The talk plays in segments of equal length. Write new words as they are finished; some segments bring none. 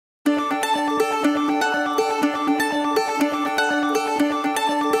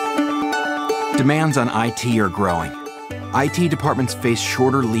Demands on IT are growing. IT departments face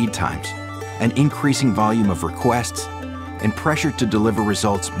shorter lead times, an increasing volume of requests, and pressure to deliver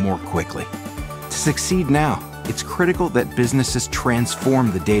results more quickly. To succeed now, it's critical that businesses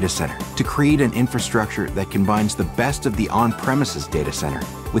transform the data center to create an infrastructure that combines the best of the on-premises data center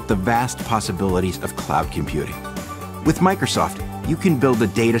with the vast possibilities of cloud computing. With Microsoft, you can build a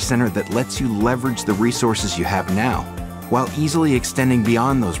data center that lets you leverage the resources you have now, while easily extending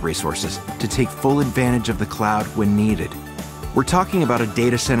beyond those resources to take full advantage of the cloud when needed. We're talking about a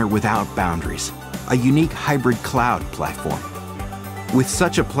data center without boundaries, a unique hybrid cloud platform. With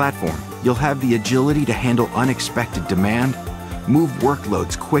such a platform, you'll have the agility to handle unexpected demand, move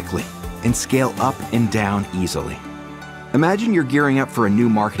workloads quickly, and scale up and down easily. Imagine you're gearing up for a new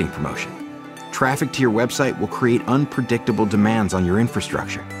marketing promotion. Traffic to your website will create unpredictable demands on your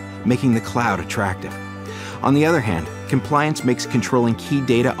infrastructure, making the cloud attractive. On the other hand, compliance makes controlling key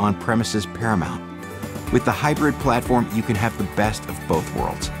data on premises paramount. With the hybrid platform, you can have the best of both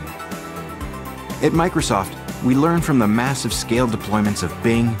worlds. At Microsoft, we learn from the massive scale deployments of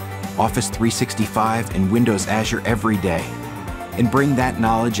Bing, Office 365, and Windows Azure every day, and bring that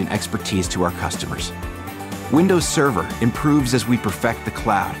knowledge and expertise to our customers. Windows Server improves as we perfect the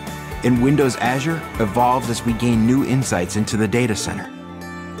cloud, and Windows Azure evolves as we gain new insights into the data center.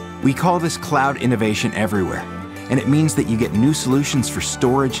 We call this cloud innovation everywhere, and it means that you get new solutions for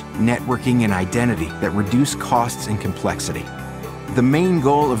storage, networking, and identity that reduce costs and complexity. The main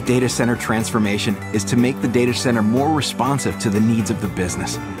goal of data center transformation is to make the data center more responsive to the needs of the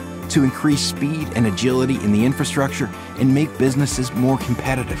business, to increase speed and agility in the infrastructure and make businesses more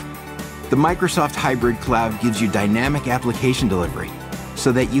competitive. The Microsoft Hybrid Cloud gives you dynamic application delivery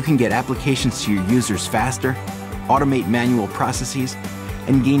so that you can get applications to your users faster, automate manual processes,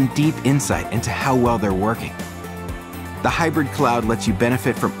 and gain deep insight into how well they're working. The Hybrid Cloud lets you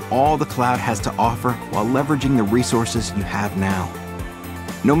benefit from all the cloud has to offer while leveraging the resources you have now.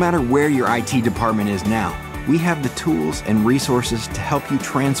 No matter where your IT department is now, we have the tools and resources to help you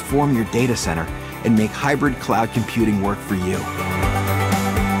transform your data center and make hybrid cloud computing work for you.